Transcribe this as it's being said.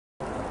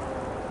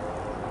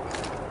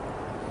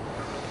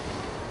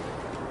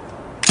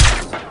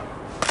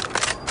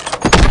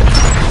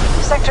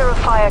Closure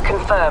of fire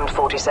confirmed,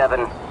 47.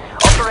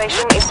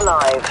 Operation is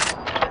live.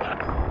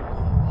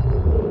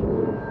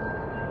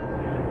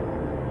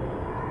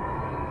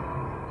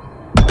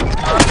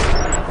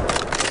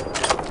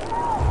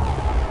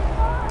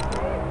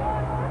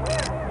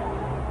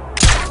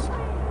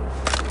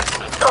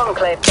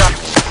 Conclave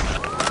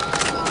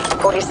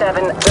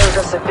 47, those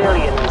are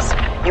civilians.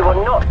 You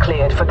are not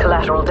cleared for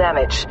collateral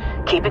damage.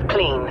 Keep it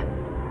clean.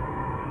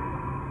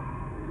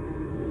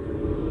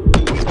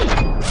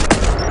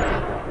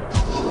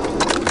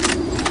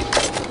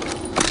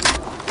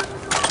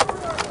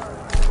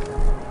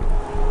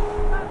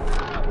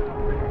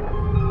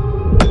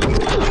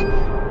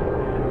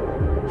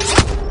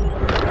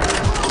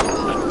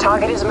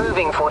 Target is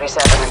moving,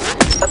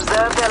 47.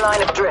 Observe their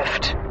line of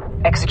drift.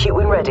 Execute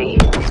when ready.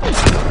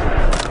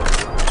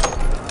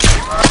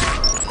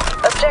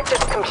 Objective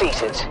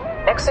completed.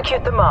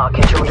 Execute the mark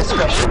at your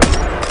discretion.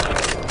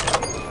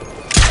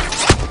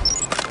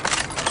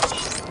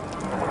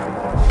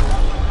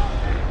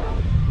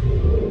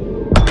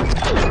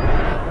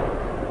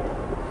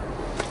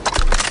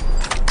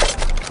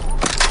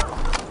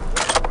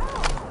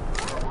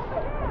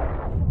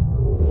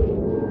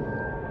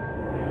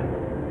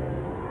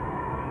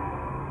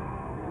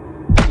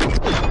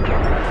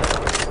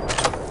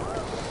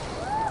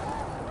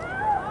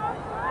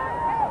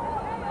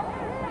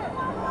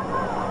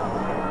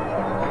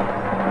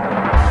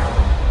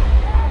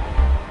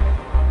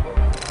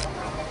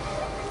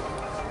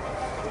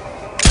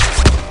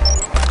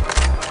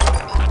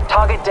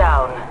 Target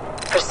down.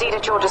 Proceed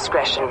at your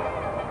discretion.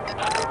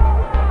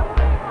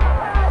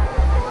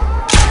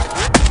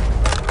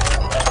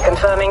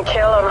 Confirming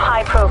kill on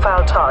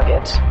high-profile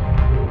target.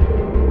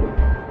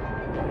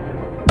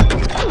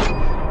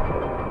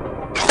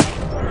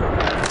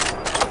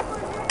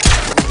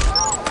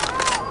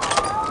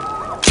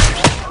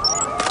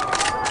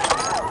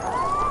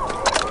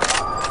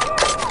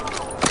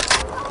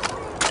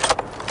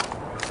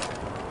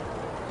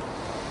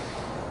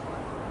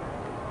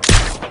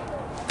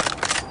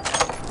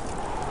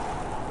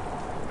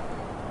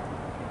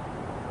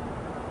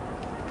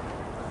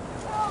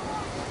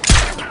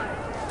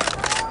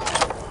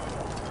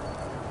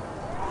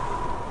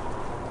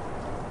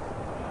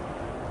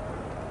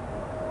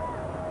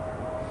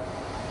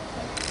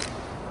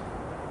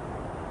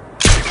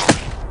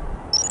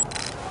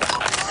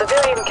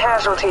 Civilian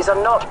casualties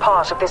are not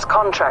part of this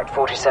contract,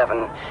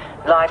 47.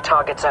 Live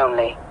targets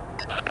only.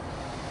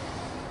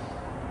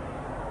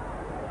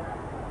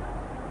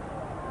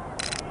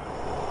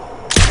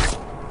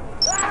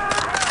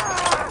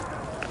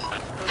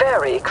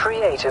 Very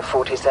creative,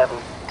 47.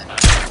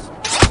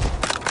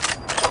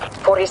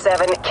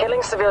 47,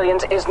 killing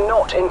civilians is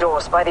not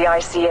endorsed by the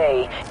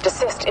ICA.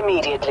 Desist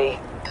immediately.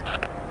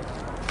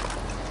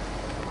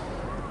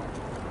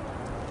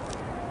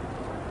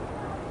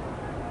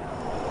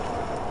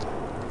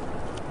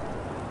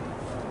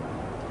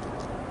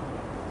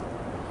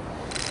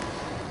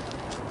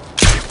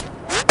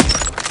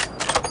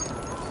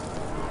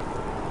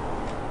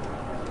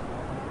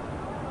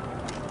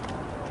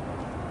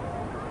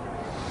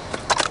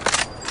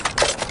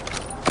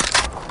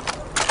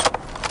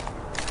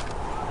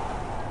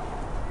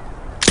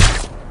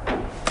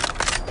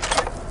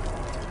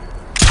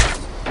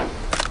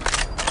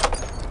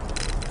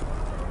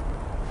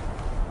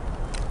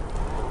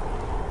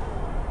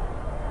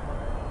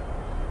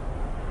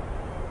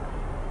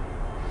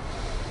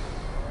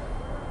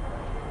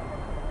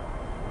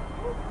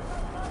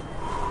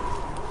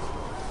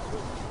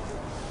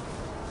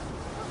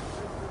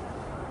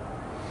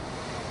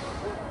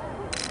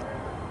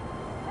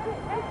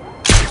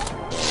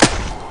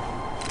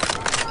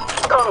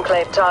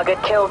 Conclave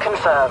target kill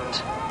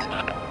confirmed.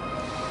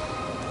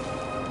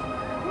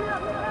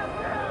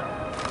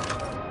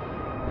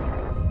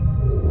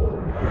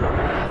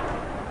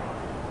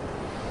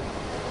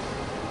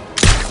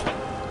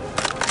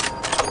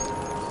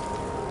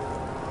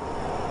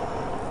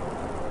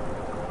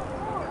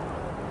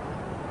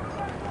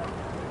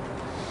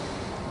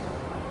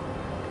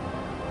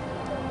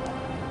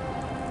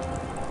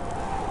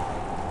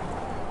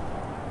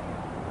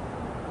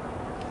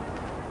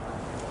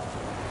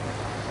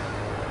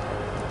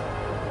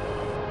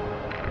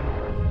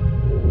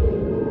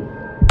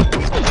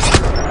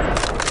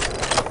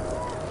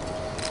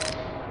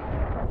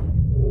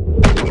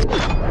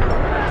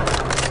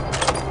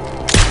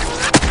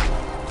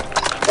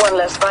 One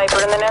less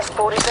Viper in the nest,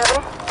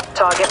 47.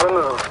 Target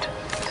removed.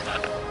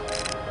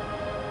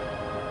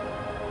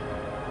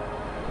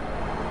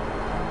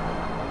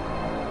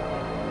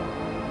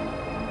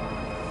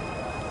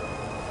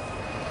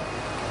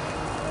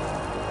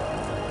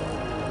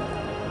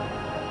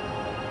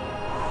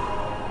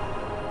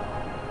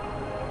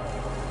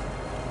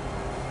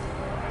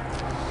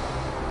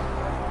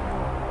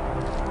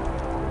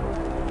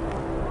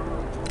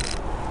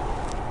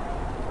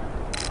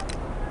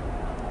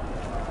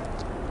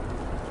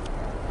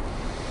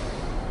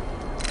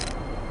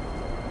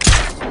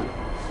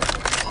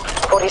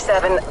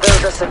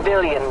 Those are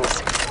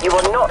civilians. You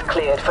are not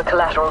cleared for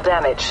collateral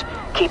damage.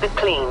 Keep it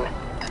clean.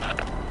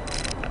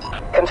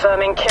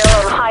 Confirming kill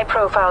on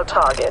high-profile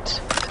target.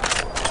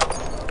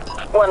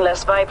 One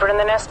less Viper in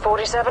the nest,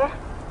 47.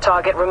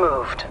 Target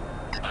removed.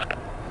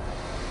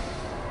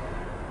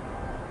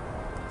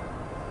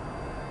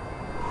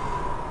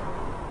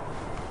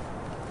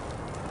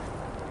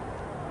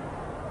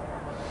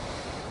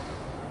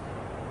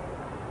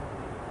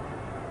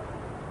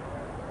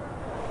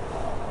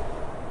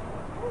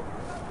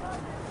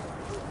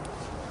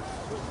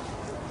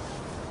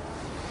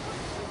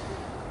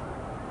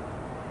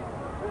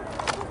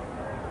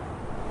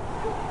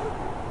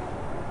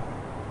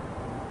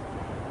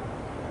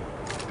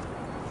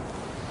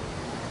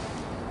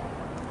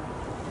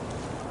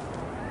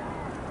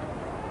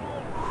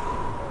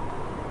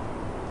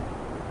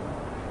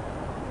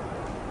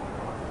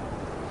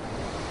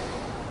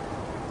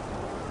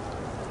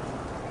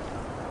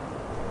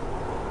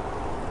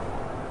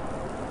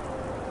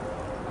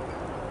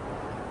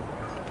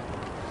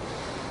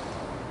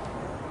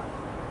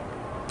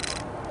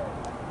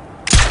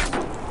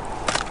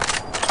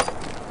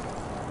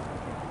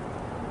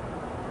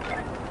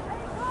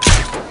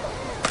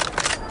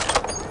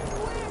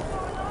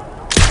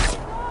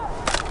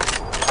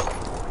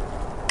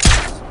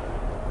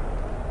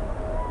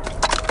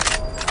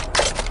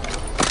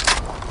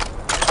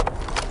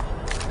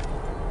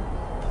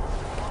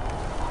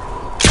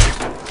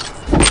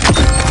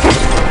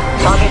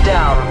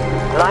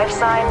 Life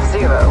sign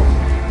 0.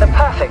 The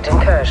perfect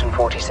incursion,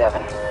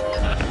 47.